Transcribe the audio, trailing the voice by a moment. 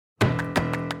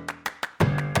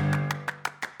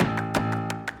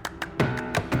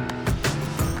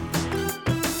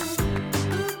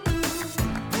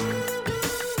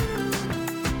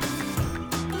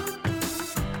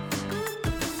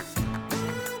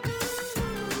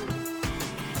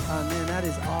Man, that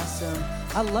is awesome.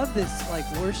 I love this like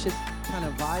worship kind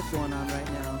of vibe going on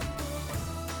right now.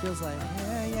 Feels like,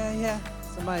 yeah.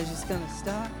 Somebody's just gonna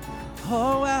stop.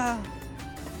 Oh, wow.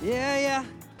 Yeah.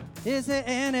 Is there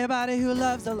anybody who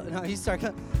loves the Lord? No, you start.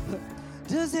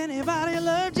 Does anybody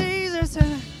love Jesus?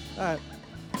 All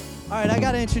right, I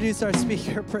got to introduce our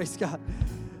speaker. Praise God.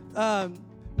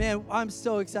 Man, I'm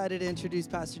so excited to introduce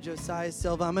Pastor Josiah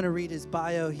Silva. I'm going to read his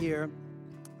bio here.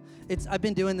 I've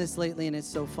been doing this lately, and it's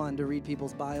so fun to read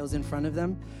people's bios in front of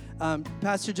them.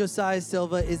 Pastor Josiah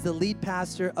Silva is the lead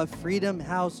pastor of Freedom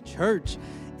House Church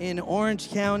in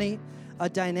Orange County, a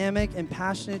dynamic and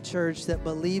passionate church that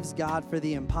believes God for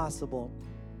the impossible.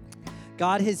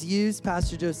 God has used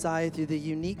Pastor Josiah through the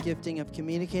unique gifting of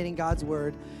communicating God's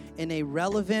word in a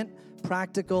relevant,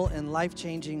 practical, and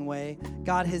life-changing way.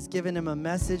 God has given him a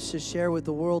message to share with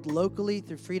the world locally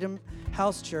through Freedom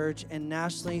House Church and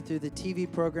nationally through the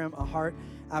TV program A Heart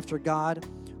After God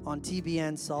on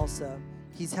TBN Salsa.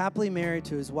 He's happily married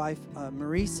to his wife,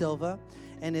 Marie Silva,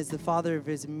 and is the father of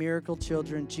his miracle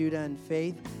children, Judah and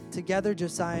Faith. Together,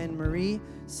 Josiah and Marie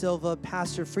Silva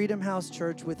pastor Freedom House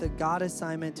Church with a God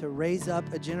assignment to raise up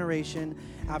a generation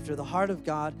after the heart of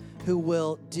God who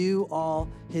will do all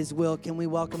his will. Can we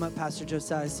welcome up Pastor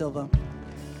Josiah Silva?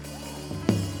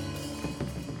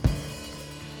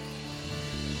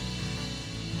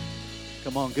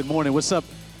 Come on, good morning. What's up,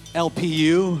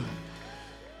 LPU?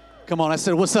 Come on, I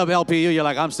said, what's up, LPU? You're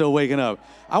like, I'm still waking up.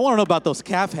 I want to know about those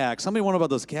calf hacks. Somebody want to know about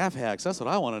those calf hacks. That's what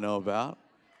I want to know about.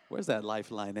 Where's that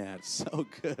lifeline at? So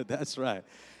good. That's right.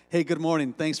 Hey, good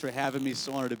morning. Thanks for having me.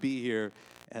 So honored to be here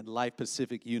at Life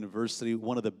Pacific University,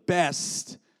 one of the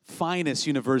best, finest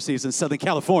universities in Southern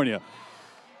California.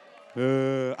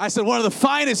 I said one of the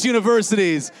finest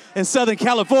universities in Southern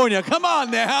California. Come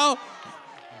on now.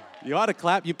 You ought to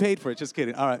clap. You paid for it. Just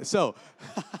kidding. All right. So,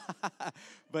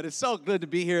 but it's so good to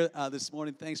be here this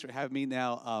morning. Thanks for having me.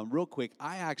 Now, real quick,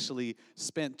 I actually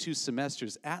spent 2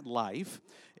 semesters at Life,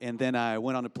 and then I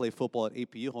went on to play football at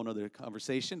APU, whole nother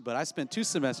conversation. But I spent 2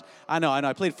 semesters. I know.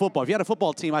 I played football. If you had a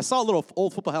football team, I saw a little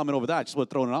old football helmet over there. I just would have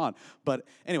thrown it on. But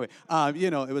anyway,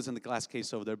 it was in the glass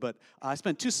case over there. But I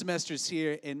spent 2 semesters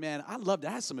here, and man, I loved it.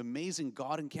 I had some amazing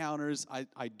God encounters.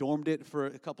 I dormed it for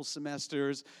a couple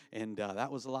semesters, and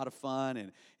that was a lot of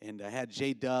fun. And I had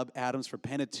J-Dub Adams for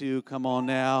Pentateuch. Come on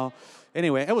now.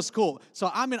 Anyway, it was cool.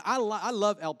 So, I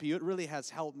love LPU. It really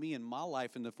has helped me in my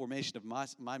life in the formation of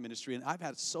my ministry. And I've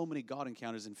had so many God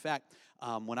encounters. In fact,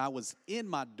 when I was in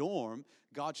my dorm,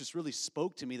 God just really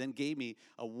spoke to me, then gave me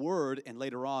a word, and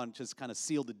later on just kind of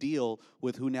sealed the deal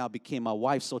with who now became my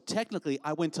wife. So technically,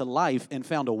 I went to Life and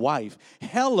found a wife.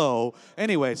 Hello.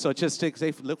 Anyway, so just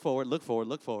look forward.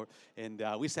 And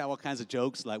we say all kinds of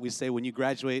jokes. Like we say, when you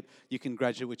graduate, you can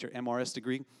graduate with your MRS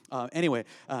degree. Anyway,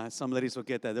 some ladies will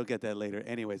get that. They'll get that later.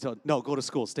 Anyway, so no, go to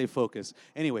school. Stay focused.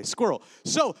 Anyway, squirrel.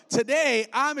 So today,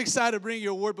 I'm excited to bring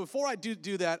you a word. Before I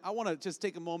do that, I want to just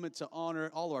take a moment to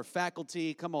honor all of our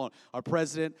faculty. Come on, our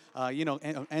president,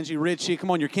 Angie Ritchie. Come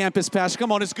on, your campus pastor.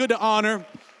 Come on, it's good to honor.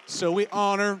 So we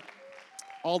honor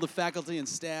all the faculty and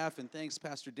staff, and thanks,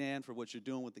 Pastor Dan, for what you're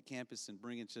doing with the campus and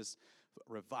bringing just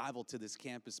revival to this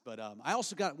campus. But I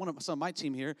also got some of my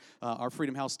team here. Our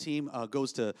Freedom House team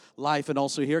goes to Life and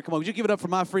also here. Come on, would you give it up for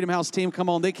my Freedom House team? Come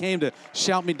on, they came to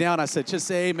shout me down. I said, just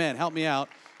say amen, help me out.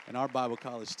 And our Bible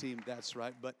college team, that's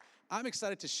right. But I'm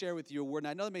excited to share with you a word. And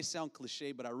I know that may sound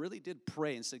cliche, but I really did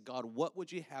pray and said, God, what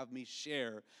would you have me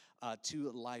share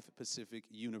to Life Pacific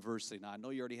University? Now, I know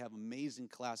you already have amazing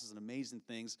classes and amazing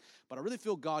things, but I really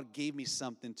feel God gave me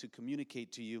something to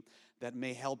communicate to you that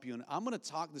may help you. And I'm going to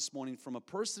talk this morning from a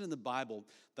person in the Bible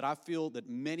that I feel that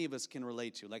many of us can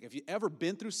relate to. Like, if you ever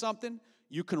been through something,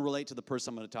 you can relate to the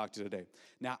person I'm going to talk to today.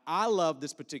 Now, I love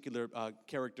this particular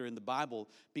character in the Bible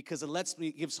because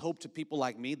it gives hope to people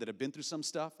like me that have been through some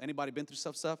stuff. Anybody been through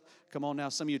some stuff? Come on now,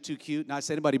 some of you are too cute. Now I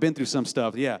say, anybody been through some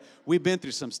stuff? Yeah, we've been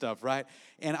through some stuff, right?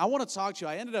 And I want to talk to you.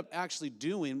 I ended up actually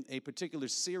doing a particular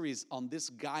series on this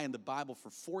guy in the Bible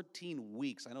for 14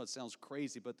 weeks. I know it sounds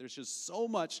crazy, but there's just so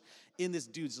much in this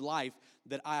dude's life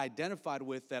that I identified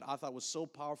with that I thought was so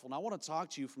powerful. And I want to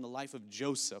talk to you from the life of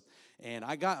Joseph. And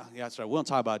that's right, we don't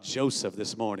talk about Joseph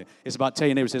this morning. It's about tell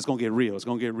your neighbor, it's going to get real. It's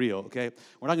going to get real, okay?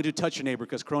 We're not going to do touch your neighbor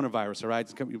because coronavirus, all right?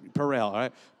 It's Perel, all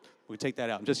right? We take that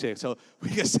out. I'm just saying. So we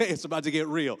can say it's about to get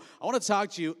real. I want to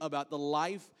talk to you about the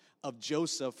life of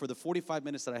Joseph for the 45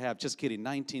 minutes that I have. Just kidding.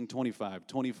 19, 25,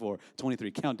 24,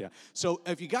 23, countdown. So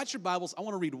if you got your Bibles, I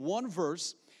want to read one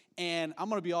verse, And I'm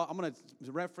going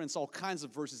to reference all kinds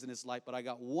of verses in his life, but I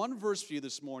got one verse for you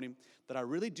this morning that I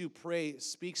really do pray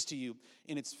speaks to you,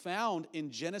 and it's found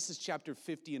in Genesis chapter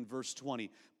 50 and verse 20.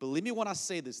 Believe me when I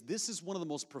say this, this is one of the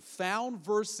most profound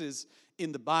verses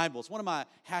in the Bible. It's one of my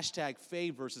hashtag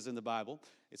fave verses in the Bible.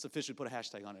 It's official, put a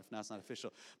hashtag on it. If not, it's not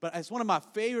official. But it's one of my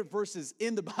favorite verses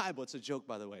in the Bible. It's a joke,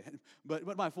 by the way.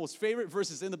 But my most favorite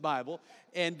verses in the Bible.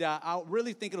 And I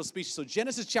really think it'll speak. So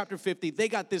Genesis chapter 50, they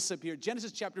got this up here.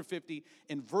 Genesis chapter 50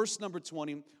 in verse number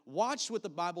 20. Watch what the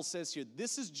Bible says here.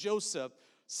 This is Joseph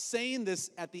saying this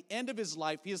at the end of his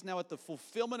life. He is now at the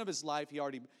fulfillment of his life. He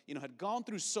already, had gone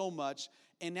through so much.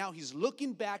 And now he's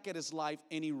looking back at his life,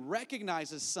 and he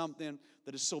recognizes something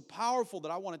that is so powerful that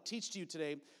I want to teach to you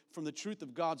today from the truth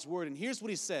of God's word. And here's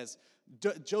what he says.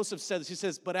 Joseph says, he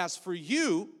says, "But as for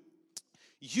you,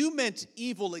 you meant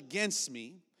evil against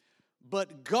me,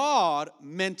 but God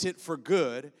meant it for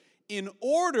good, in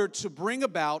order to bring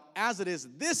about, as it is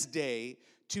this day,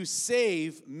 to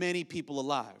save many people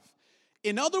alive."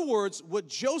 In other words, what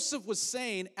Joseph was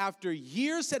saying after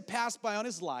years had passed by on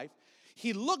his life,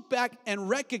 he looked back and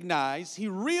recognized, he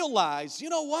realized, you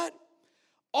know what?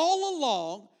 All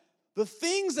along, the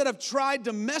things that have tried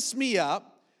to mess me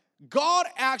up, God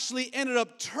actually ended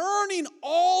up turning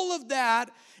all of that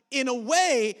in a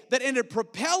way that ended up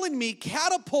propelling me,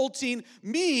 catapulting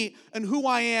me and who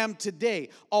I am today.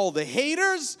 All the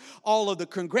haters, all of the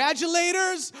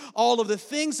congratulators, all of the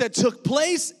things that took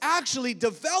place actually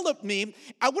developed me.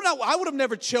 I would have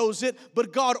never chose it,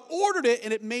 but God ordered it,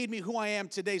 and it made me who I am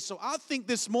today. So I think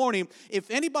this morning, if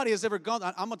anybody has ever gone,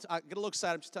 I get a little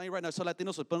excited. I'm just telling you right now, so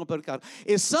Latinos,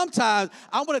 is sometimes,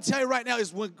 I'm going to tell you right now,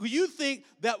 is when you think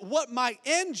that what might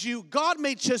end you, God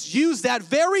may just use that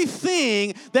very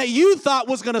thing that you thought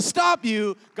was going to stop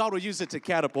you, God will use it to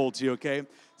catapult you, okay?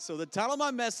 So the title of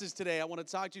my message today, I want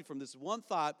to talk to you from this one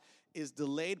thought, is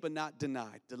delayed but not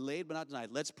denied. Delayed but not denied.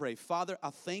 Let's pray. Father,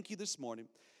 I thank you this morning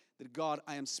that, God,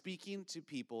 I am speaking to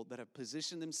people that have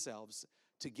positioned themselves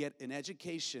to get an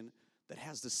education that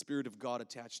has the Spirit of God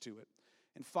attached to it.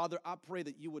 And Father, I pray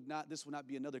that this would not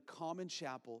be another common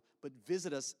chapel, but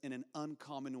visit us in an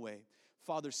uncommon way.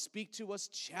 Father, speak to us,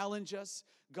 challenge us.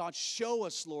 God, show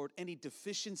us, Lord, any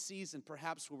deficiencies and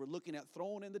perhaps where we're looking at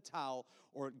throwing in the towel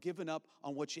or giving up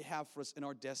on what you have for us in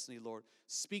our destiny, Lord.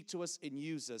 Speak to us and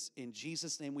use us. In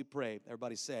Jesus' name we pray.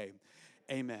 Everybody say,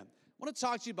 amen. I want to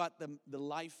talk to you about the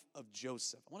life of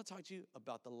Joseph. I want to talk to you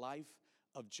about the life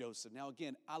of Joseph. Now,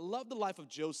 again, I love the life of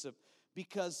Joseph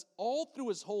because all through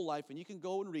his whole life, and you can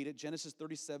go and read it, Genesis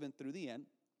 37 through the end,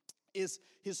 is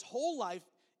his whole life.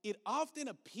 It often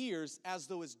appears as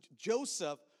though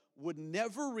Joseph would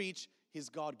never reach his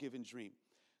God-given dream.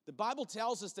 The Bible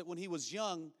tells us that when he was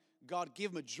young, God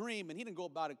gave him a dream, and he didn't go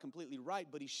about it completely right,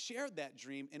 but he shared that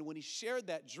dream, and when he shared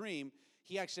that dream,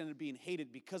 he actually ended up being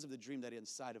hated because of the dream that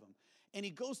inside of him. And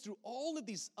he goes through all of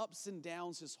these ups and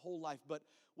downs his whole life, but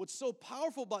what's so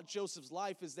powerful about Joseph's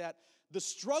life is that the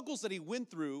struggles that he went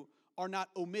through are not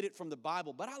omitted from the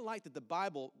Bible, but I like that the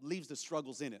Bible leaves the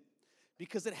struggles in it.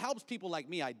 Because it helps people like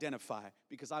me identify.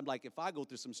 Because I'm like, if I go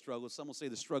through some struggles, someone say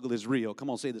the struggle is real.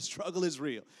 Come on, say the struggle is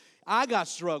real. I got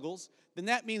struggles. Then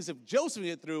that means if Joseph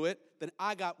went through it, then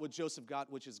I got what Joseph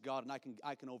got, which is God, and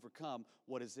I can overcome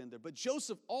what is in there. But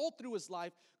Joseph, all through his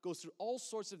life, goes through all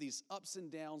sorts of these ups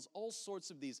and downs, all sorts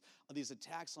of these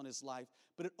attacks on his life.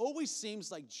 But it always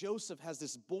seems like Joseph has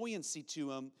this buoyancy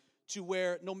to him, to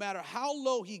where no matter how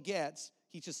low he gets,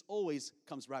 he just always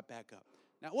comes right back up.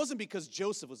 Now, it wasn't because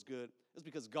Joseph was good. It was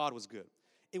because God was good.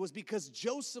 It was because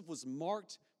Joseph was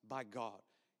marked by God.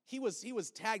 He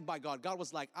was tagged by God. God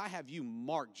was like, I have you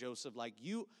marked, Joseph. Like,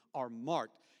 you are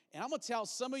marked. And I'm going to tell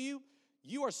some of you,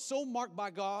 you are so marked by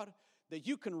God that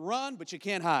you can run, but you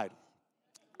can't hide.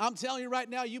 I'm telling you right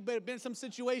now, you've been in some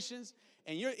situations,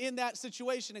 and you're in that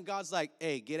situation, and God's like,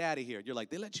 hey, get out of here. You're like,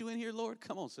 they let you in here, Lord?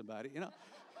 Come on, somebody,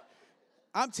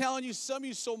 I'm telling you, some of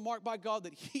you are so marked by God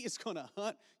that he is going to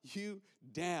hunt you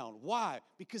down. Why?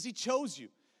 Because he chose you.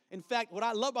 In fact, what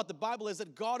I love about the Bible is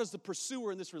that God is the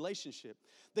pursuer in this relationship.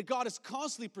 That God is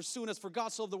constantly pursuing us, for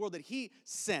God so loved the world that he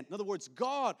sent. In other words,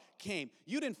 God came.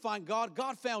 You didn't find God.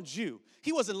 God found you.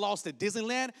 He wasn't lost at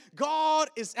Disneyland. God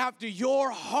is after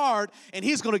your heart, and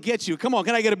he's going to get you. Come on,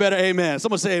 can I get a better amen?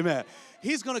 Someone say amen.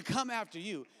 He's going to come after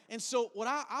you. And so what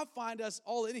I find us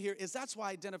all in here is that's why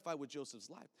I identify with Joseph's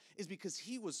life, is because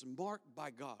he was marked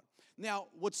by God. Now,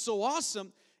 what's so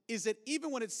awesome is that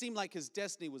even when it seemed like his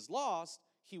destiny was lost,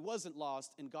 he wasn't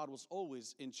lost, and God was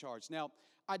always in charge. Now,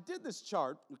 I did this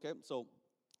chart, okay, so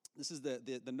this is the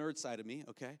nerd side of me,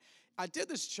 okay? I did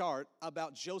this chart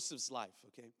about Joseph's life,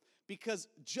 okay? Because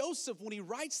Joseph, when he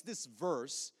writes this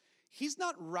verse, he's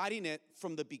not writing it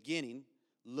from the beginning,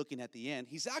 looking at the end.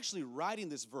 He's actually writing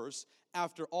this verse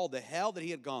after all the hell that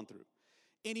he had gone through.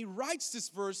 And he writes this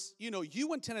verse,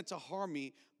 you intended to harm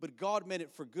me, but God meant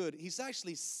it for good. He's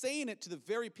actually saying it to the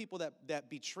very people that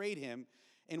betrayed him.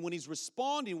 And when he's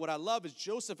responding, what I love is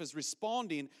Joseph is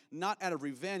responding not out of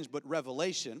revenge, but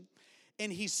revelation.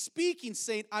 And he's speaking,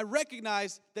 saying, I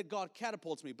recognize that God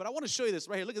catapults me. But I want to show you this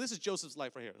right here. Look, this is Joseph's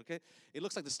life right here, okay? It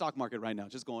looks like the stock market right now.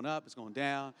 Just going up, it's going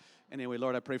down. Anyway,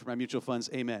 Lord, I pray for my mutual funds.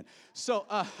 Amen. So,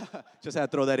 just had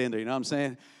to throw that in there, you know what I'm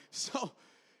saying? So,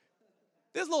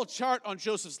 there's a little chart on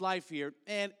Joseph's life here.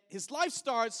 And his life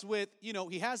starts with,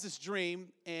 he has this dream,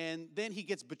 and then he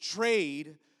gets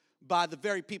betrayed by the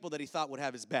very people that he thought would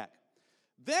have his back.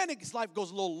 Then his life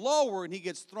goes a little lower, and he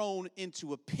gets thrown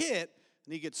into a pit,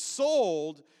 and he gets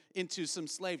sold into some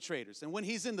slave traders. And when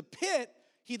he's in the pit,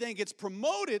 he then gets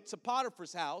promoted to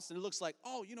Potiphar's house, and it looks like,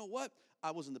 oh, you know what? I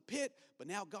was in the pit, but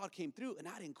now God came through, and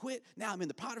I didn't quit. Now I'm in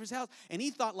the Potiphar's house, and he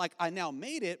thought, like, I now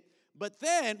made it, but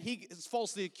then he is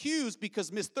falsely accused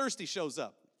because Miss Thirsty shows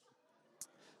up.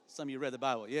 Some of you read the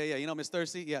Bible. Yeah, Miss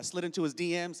Thirsty? Yeah, slid into his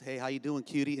DMs. Hey, how you doing,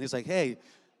 cutie? And he's like, hey,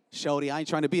 Shorty, I ain't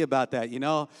trying to be about that,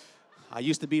 I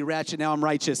used to be ratchet, now I'm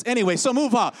righteous. Anyway, so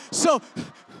move on. So,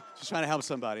 just trying to help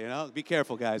somebody, Be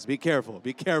careful, guys. Be careful.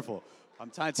 Be careful.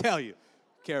 I'm trying to tell you.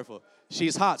 Careful.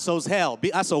 She's hot, so's hell.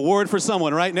 That's a word for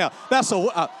someone right now.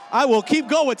 I will keep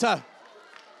going.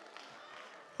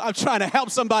 I'm trying to help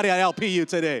somebody at LPU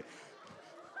today.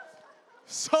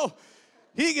 So,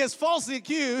 he gets falsely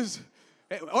accused.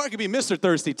 Or it could be Mr.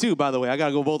 Thirsty, too, by the way. I got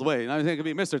to go both ways. I think it could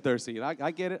be Mr. Thirsty.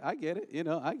 I get it. I get it.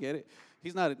 I get it.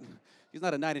 He's not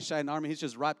a knight in shining armor. He's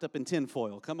just wrapped up in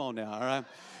tinfoil. Come on now, all right?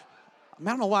 I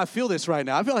don't know why I feel this right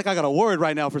now. I feel like I got a word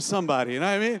right now for somebody, you know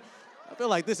what I mean? I feel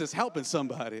like this is helping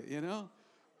somebody,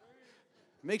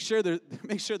 Make sure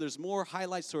there's more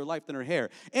highlights to her life than her hair.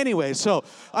 Anyway, so,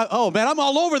 I'm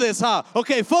all over this, huh?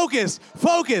 Okay, focus.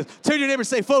 Turn to your neighbor and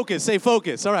say focus. Say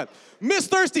focus. All right. Miss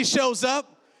Thirsty shows up.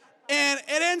 And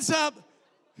it ends up,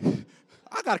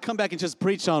 I got to come back and just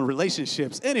preach on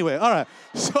relationships. Anyway, all right.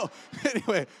 So,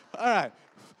 all right.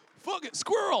 Focus,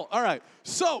 squirrel. All right.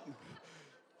 So,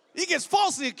 he gets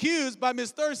falsely accused by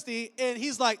Miss Thirsty, and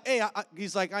he's like, hey,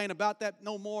 I ain't about that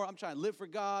no more. I'm trying to live for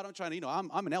God. I'm trying to, I'm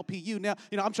an LPU now.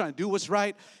 I'm trying to do what's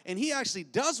right. And he actually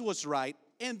does what's right,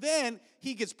 and then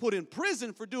he gets put in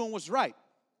prison for doing what's right.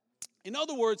 In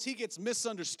other words, he gets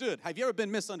misunderstood. Have you ever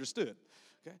been misunderstood?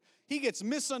 Okay. He gets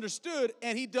misunderstood,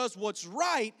 and he does what's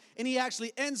right, and he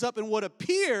actually ends up in what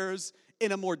appears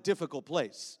in a more difficult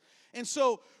place. And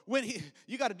so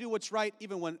you got to do what's right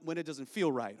even when it doesn't feel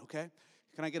right, okay?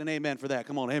 Can I get an amen for that?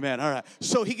 Come on, amen. All right.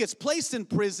 So he gets placed in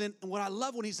prison, and what I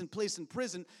love when he's placed in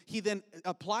prison, he then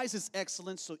applies his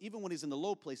excellence. So even when he's in the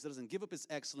low place, he doesn't give up his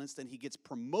excellence. Then he gets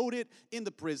promoted in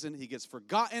the prison. He gets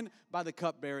forgotten by the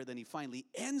cupbearer. Then he finally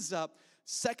ends up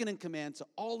second in command to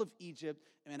all of Egypt.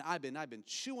 And I've been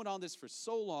chewing on this for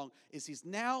so long. He's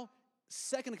now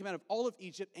second in command of all of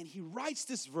Egypt, and he writes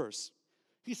this verse.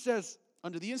 He says,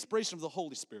 under the inspiration of the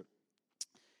Holy Spirit,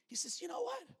 he says, you know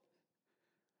what?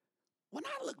 When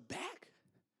I look back,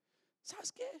 so I was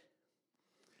scared.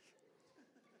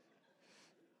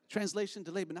 Translation,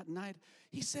 delayed but not denied.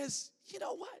 He says, you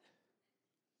know what?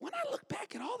 When I look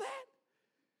back at all that,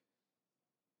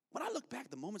 when I look back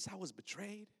the moments I was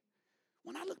betrayed,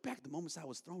 when I look back the moments I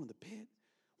was thrown in the pit,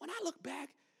 when I look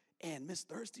back and Miss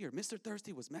Thirsty or Mr.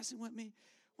 Thirsty was messing with me,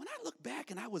 when I look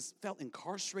back and felt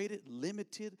incarcerated,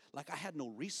 limited, like I had no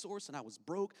resource and I was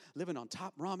broke, living on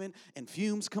top ramen and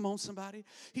fumes, come on somebody.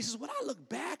 He says, when I look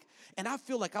back and I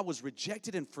feel like I was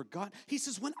rejected and forgotten, he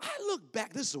says, when I look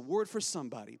back, this is a word for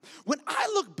somebody. When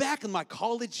I look back in my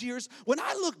college years, when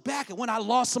I look back and when I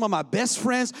lost some of my best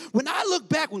friends, when I look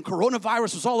back when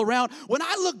coronavirus was all around, when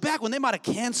I look back when they might have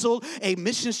canceled a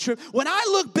missions trip, when I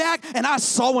look back and I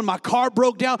saw when my car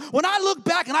broke down, when I look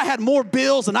back and I had more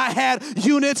bills than I had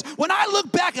units, when I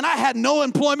look back and I had no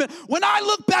employment, when I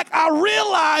look back, I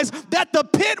realize that the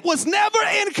pit was never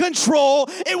in control.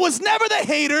 It was never the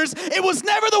haters. It was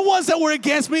never the ones that were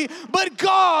against me, but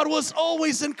God was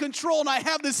always in control. And I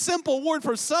have this simple word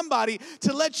for somebody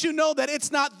to let you know that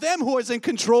it's not them who is in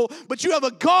control, but you have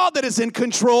a God that is in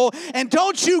control. And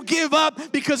don't you give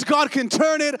up, because God can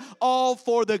turn it all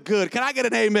for the good. Can I get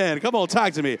an amen? Come on,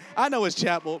 talk to me. I know it's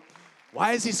chapel.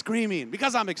 Why is he screaming?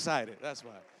 Because I'm excited. That's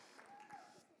why.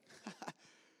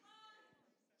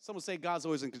 Someone say God's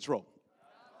always in control.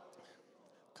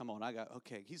 Come on,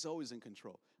 okay, he's always in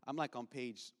control. I'm like on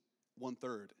page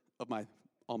 1/3 of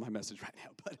all my message right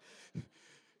now, but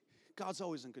God's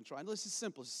always in control. And this is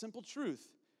simple, it's a simple truth,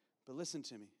 but listen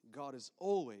to me. God is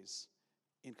always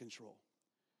in control.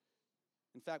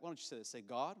 In fact, why don't you say this? Say,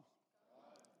 God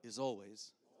is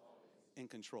always in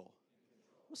control.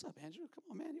 What's up, Andrew? Come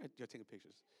on, man. You're taking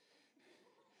pictures.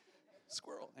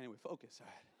 Squirrel. Anyway, focus. All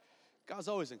right. God's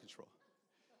always in control.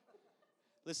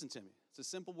 Listen to me. It's a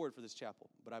simple word for this chapel,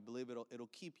 but I believe it'll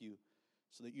keep you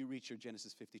so that you reach your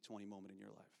Genesis 50:20 moment in your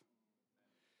life.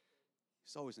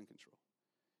 He's always in control.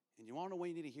 And you want to know when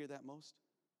you need to hear that most?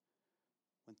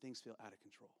 When things feel out of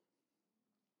control.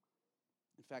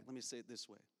 In fact, let me say it this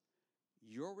way.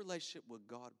 Your relationship with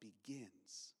God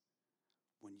begins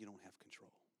when you don't have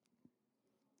control.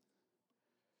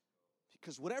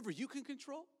 Because whatever you can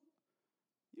control,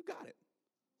 you got it.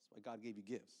 That's why God gave you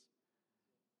gifts.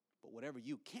 But whatever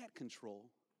you can't control,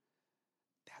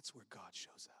 that's where God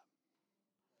shows up.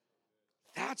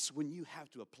 That's when you have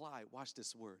to apply, watch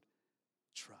this word,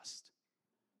 trust.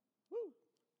 Woo,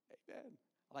 amen.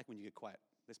 I like when you get quiet.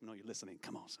 Let me know you're listening.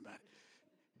 Come on, somebody.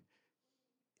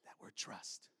 That word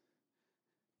trust.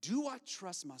 Do I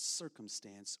trust my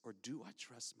circumstance or do I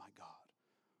trust my God?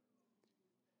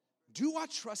 Do I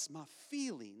trust my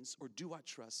feelings or do I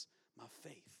trust my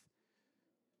faith?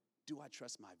 Do I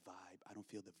trust my vibe? I don't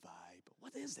feel the vibe.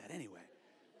 What is that anyway?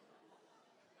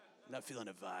 I'm not feeling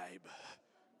a vibe.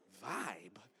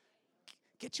 Vibe?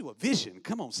 Get you a vision.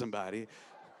 Come on, somebody.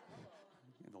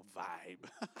 You know, vibe.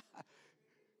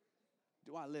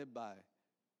 Do I live by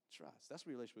trust? That's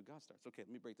where your relationship with God starts. Okay,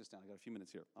 let me break this down. I got a few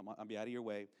minutes here. I'll be out of your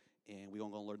way, and we're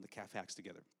going to go learn the calf hacks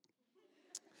together.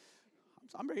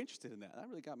 I'm very interested in that. That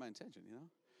really got my attention, you know?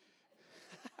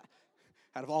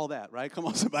 Out of all that, right? Come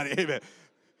on, somebody. Amen.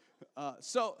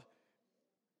 So,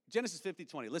 Genesis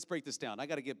 50:20. Let's break this down. I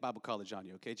got to get Bible college on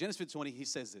you, okay? Genesis 50:20, he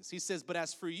says this. He says, but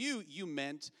as for you, you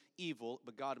meant evil,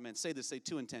 but God meant, say this, say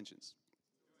two intentions.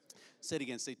 Say it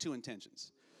again, say two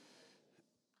intentions.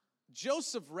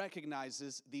 Joseph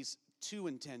recognizes these two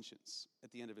intentions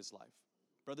at the end of his life.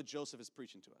 Brother Joseph is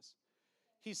preaching to us.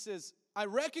 He says, I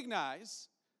recognize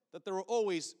that there were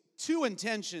always two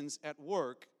intentions at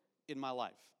work in my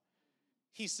life.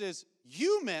 He says,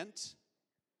 you meant,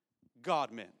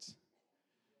 God meant.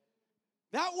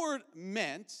 That word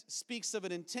meant speaks of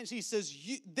an intention. He says,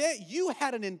 you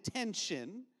had an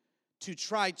intention to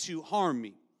try to harm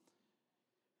me.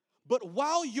 But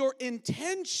while your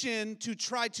intention to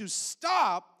try to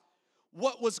stop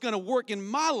what was going to work in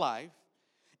my life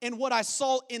and what I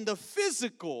saw in the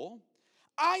physical,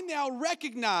 I now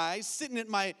recognize, sitting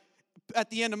at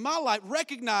the end of my life,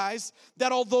 recognize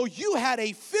that although you had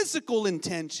a physical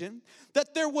intention,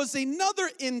 that there was another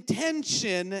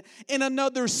intention in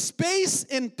another space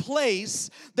and place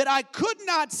that I could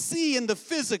not see in the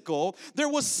physical. There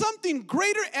was something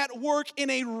greater at work in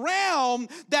a realm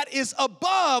that is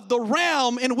above the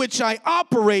realm in which I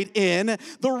operate in,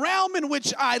 the realm in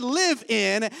which I live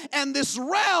in, and this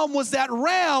realm was that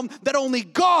realm that only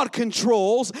God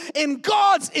controls, and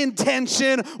God's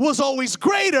intention was always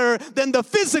greater than the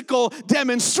physical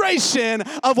demonstration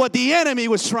of what the enemy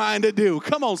was trying to do.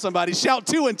 Come on, somebody. Shout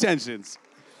two intentions.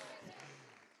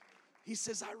 He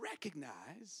says, I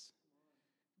recognize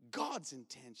God's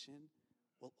intention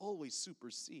will always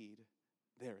supersede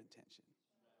their intention.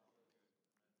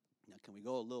 Now, can we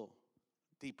go a little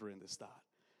deeper in this thought?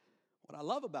 What I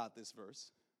love about this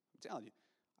verse, I'm telling you,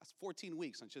 that's 14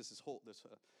 weeks on just this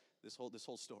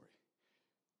whole story.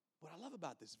 What I love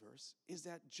about this verse is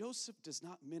that Joseph does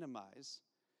not minimize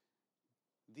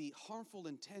the harmful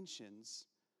intentions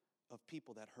of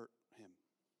people that hurt him.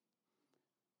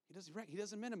 He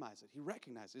doesn't minimize it. He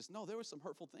recognizes, no, there were some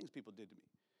hurtful things people did to me.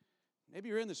 Maybe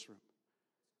you're in this room,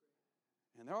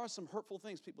 and there are some hurtful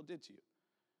things people did to you.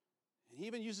 And he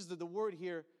even uses the word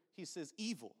here, he says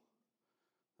evil.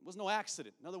 It was no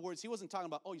accident. In other words, he wasn't talking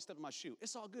about, oh, you stepped in my shoe.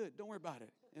 It's all good. Don't worry about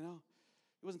it, you know.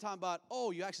 He wasn't talking about,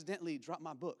 oh, you accidentally dropped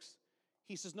my books.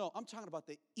 He says, no, I'm talking about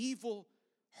the evil,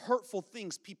 hurtful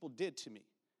things people did to me.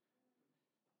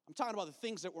 I'm talking about the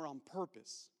things that were on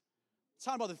purpose. I'm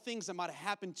talking about the things that might have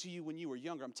happened to you when you were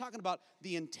younger. I'm talking about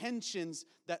the intentions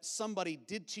that somebody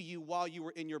did to you while you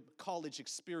were in your college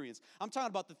experience. I'm talking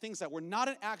about the things that were not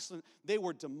an accident, they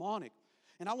were demonic.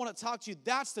 And I want to talk to you,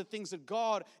 that's the things that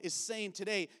God is saying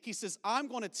today. He says, I'm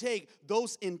going to take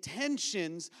those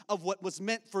intentions of what was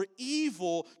meant for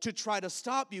evil to try to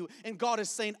stop you. And God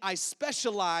is saying, I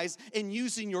specialize in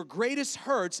using your greatest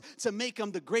hurts to make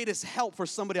them the greatest help for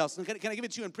somebody else. And can I give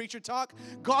it to you in preacher talk?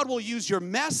 God will use your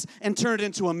mess and turn it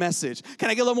into a message.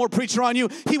 Can I get a little more preacher on you?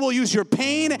 He will use your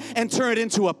pain and turn it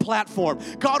into a platform.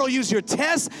 God will use your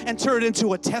test and turn it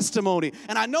into a testimony.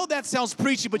 And I know that sounds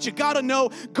preachy, but you got to know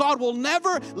God will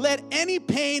never let any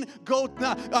pain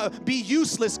be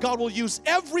useless. God will use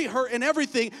every hurt and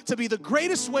everything to be the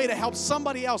greatest way to help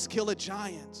somebody else kill a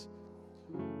giant.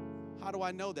 How do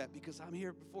I know that? Because I'm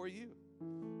here before you.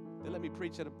 They let me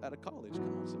preach at a college.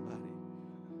 Come on, somebody.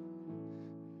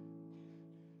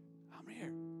 I'm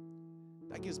here.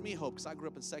 That gives me hope because I grew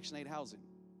up in Section 8 housing.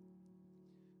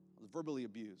 I was verbally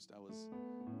abused. I was,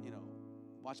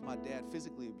 watched my dad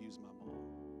physically abuse my mom.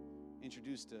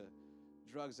 Introduced to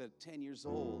drugs at 10 years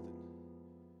old.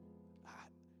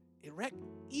 And it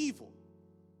evil.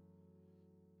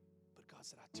 But God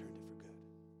said, I turned it for good.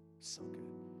 So good.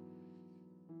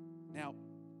 Now,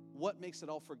 what makes it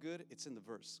all for good? It's in the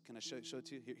verse. Can I show it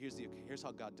to you? Here's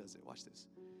how God does it. Watch this.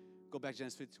 Go back to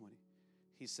Genesis 50:20.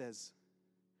 He says,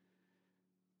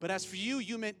 but as for you,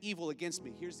 you meant evil against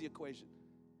me. Here's the equation.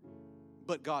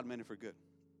 But God meant it for good.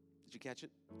 Did you catch it?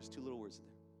 There's two little words in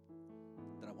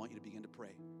there that I want you to begin to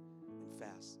pray and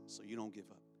fast so you don't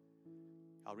give up.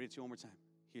 I'll read it to you one more time.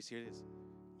 Here it is.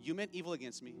 You meant evil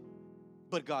against me,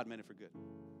 but God meant it for good.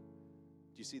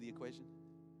 Do you see the equation?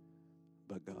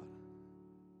 But God.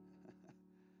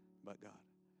 But God.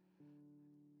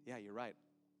 Yeah, you're right.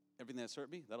 Everything that's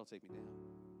hurt me, that'll take me down.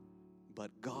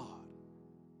 But God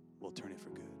will turn it for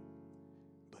good.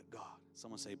 But God.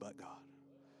 Someone say, but God.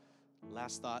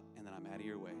 Last thought, and then I'm out of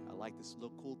your way. I like this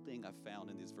little cool thing I found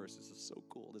in these verses. It's so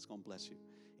cool. This is going to bless you.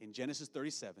 In Genesis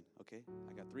 37, okay?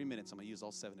 I got 3 minutes. I'm going to use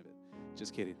all 7 of it.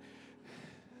 Just kidding.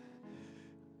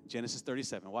 Genesis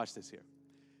 37. Watch this here.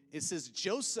 It says,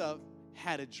 Joseph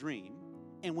had a dream,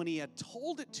 and when he had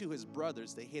told it to his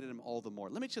brothers, they hated him all the more.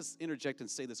 Let me just interject and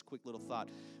say this quick little thought.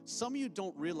 Some of you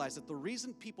don't realize that the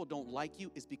reason people don't like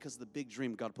you is because of the big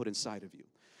dream God put inside of you.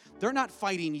 They're not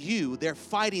fighting you. They're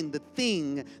fighting the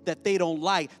thing that they don't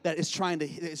like that is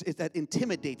that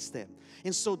intimidates them.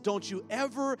 And so don't you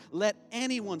ever let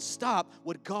anyone stop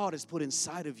what God has put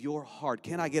inside of your heart.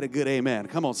 Can I get a good amen?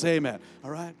 Come on, say amen.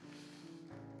 All right?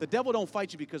 The devil don't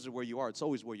fight you because of where you are. It's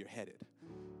always where you're headed.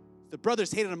 The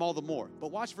brothers hated him all the more.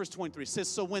 But watch verse 23. It says,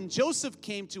 so when Joseph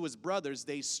came to his brothers,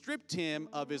 they stripped him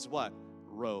of his what?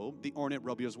 Robe, the ornate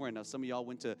robe he was wearing. Now, some of y'all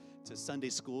went to Sunday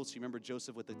school, so you remember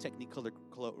Joseph with the technicolored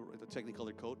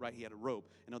coat, right? He had a robe.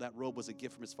 You know, that robe was a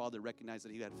gift from his father, recognized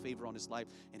that he had favor on his life,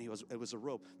 and it was a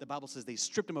robe. The Bible says they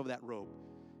stripped him of that robe.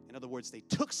 In other words, they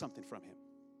took something from him.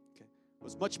 Okay? It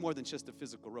was much more than just a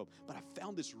physical robe. But I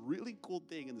found this really cool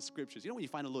thing in the scriptures. You know when you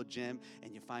find a little gem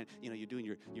and you find, you're doing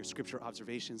your scripture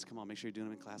observations. Come on, make sure you're doing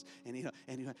them in class. And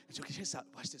so check this out.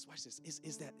 Watch this.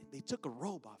 Is that they took a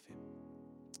robe off him.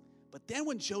 But then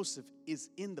when Joseph is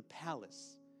in the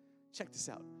palace, check this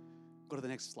out. Go to the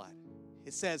next slide.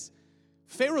 It says,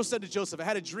 Pharaoh said to Joseph, I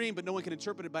had a dream, but no one can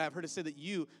interpret it, but I've heard it said that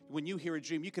when you hear a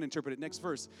dream, you can interpret it. Next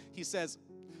verse. He says,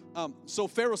 so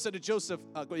Pharaoh said to Joseph,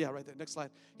 right there, next slide.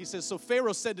 He says, so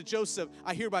Pharaoh said to Joseph,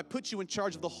 I hereby put you in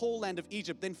charge of the whole land of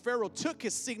Egypt. Then Pharaoh took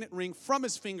his signet ring from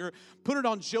his finger, put it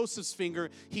on Joseph's finger.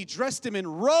 He dressed him in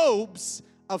robes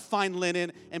of fine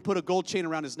linen and put a gold chain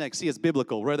around his neck. See, it's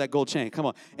biblical. Wear that gold chain. Come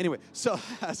on. Anyway, so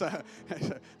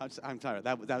I'm tired.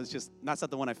 That was just, that's not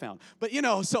the one I found. But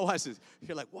so I says,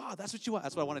 you're like, wow, that's what you want.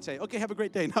 That's what I want to tell you. Okay, have a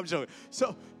great day. No, I'm joking.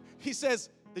 So he says,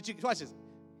 watch this.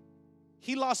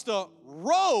 He lost a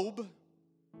robe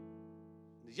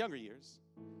in his younger years,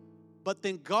 but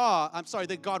then God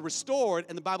restored,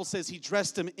 and the Bible says he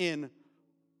dressed him in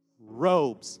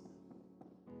robes.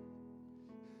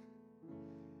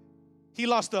 He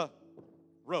lost a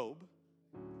robe,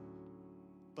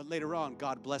 but later on,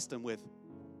 God blessed him with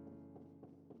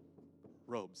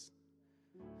robes.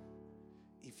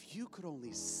 If you could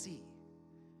only see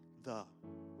the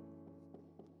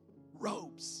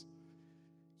robes,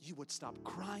 you would stop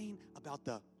crying about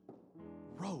the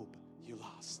robe you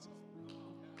lost.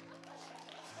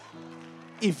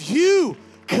 If you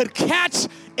could catch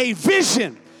a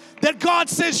vision that God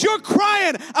says you're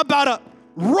crying about a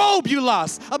robe you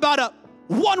lost, about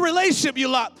one relationship you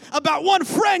lost, about one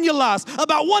friend you lost,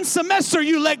 about one semester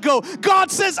you let go. God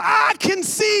says, I can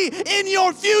see in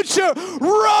your future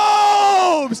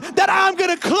robes that I'm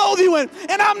going to clothe you in.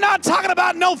 And I'm not talking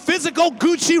about no physical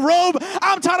Gucci robe.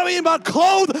 I'm talking about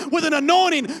clothed with an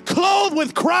anointing, clothed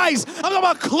with Christ. I'm talking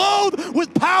about clothed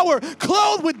with power,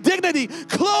 clothed with dignity,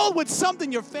 clothed with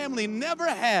something your family never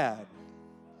had.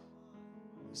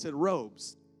 He said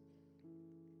robes.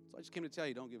 So I just came to tell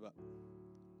you, don't give up.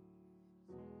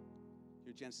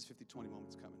 Your Genesis 50:20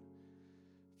 moment's coming.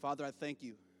 Father, I thank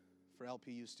you for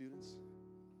LPU students.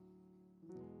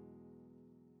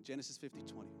 Genesis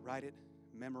 50:20. Write it,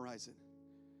 memorize it,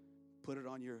 put it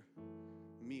on your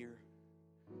mirror.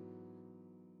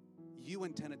 You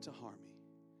intended to harm me,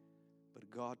 but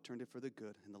God turned it for the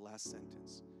good in the last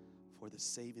sentence, for the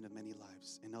saving of many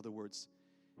lives. In other words,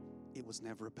 it was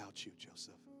never about you,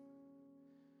 Joseph.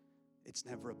 It's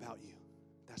never about you.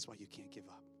 That's why you can't give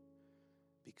up.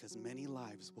 because many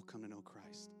lives will come to know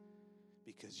Christ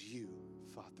because you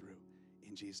fought through.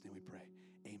 In Jesus' name we pray.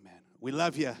 Amen. We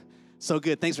love you. So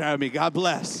good. Thanks for having me. God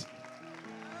bless.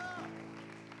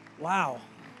 Wow.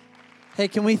 Hey,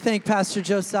 can we thank Pastor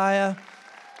Josiah?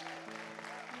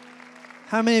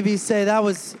 How many of you say that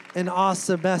was an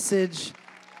awesome message?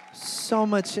 So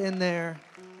much in there.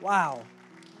 Wow.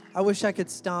 I wish I could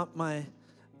stomp I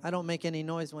don't make any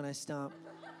noise when I stomp.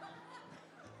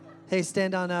 Hey,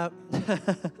 stand on up.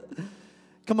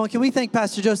 Come on, can we thank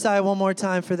Pastor Josiah one more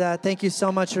time for that? Thank you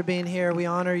so much for being here. We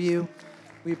honor you.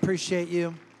 We appreciate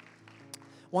you.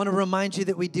 Want to remind you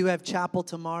that we do have chapel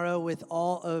tomorrow with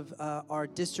all of our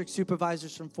district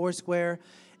supervisors from Foursquare,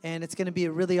 and it's going to be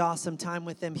a really awesome time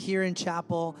with them here in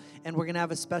chapel, and we're going to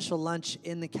have a special lunch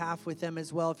in the CAF with them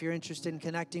as well if you're interested in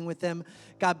connecting with them.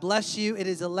 God bless you. It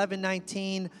is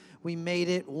 11:19. We made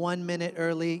it 1 minute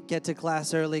early. Get to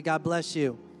class early. God bless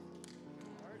you.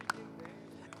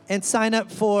 And sign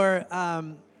up for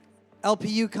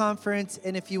LPU conference,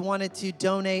 and if you wanted to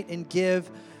donate and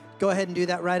give, go ahead and do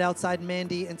that right outside.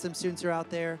 Mandy and some students are out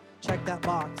there. Check that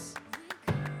box.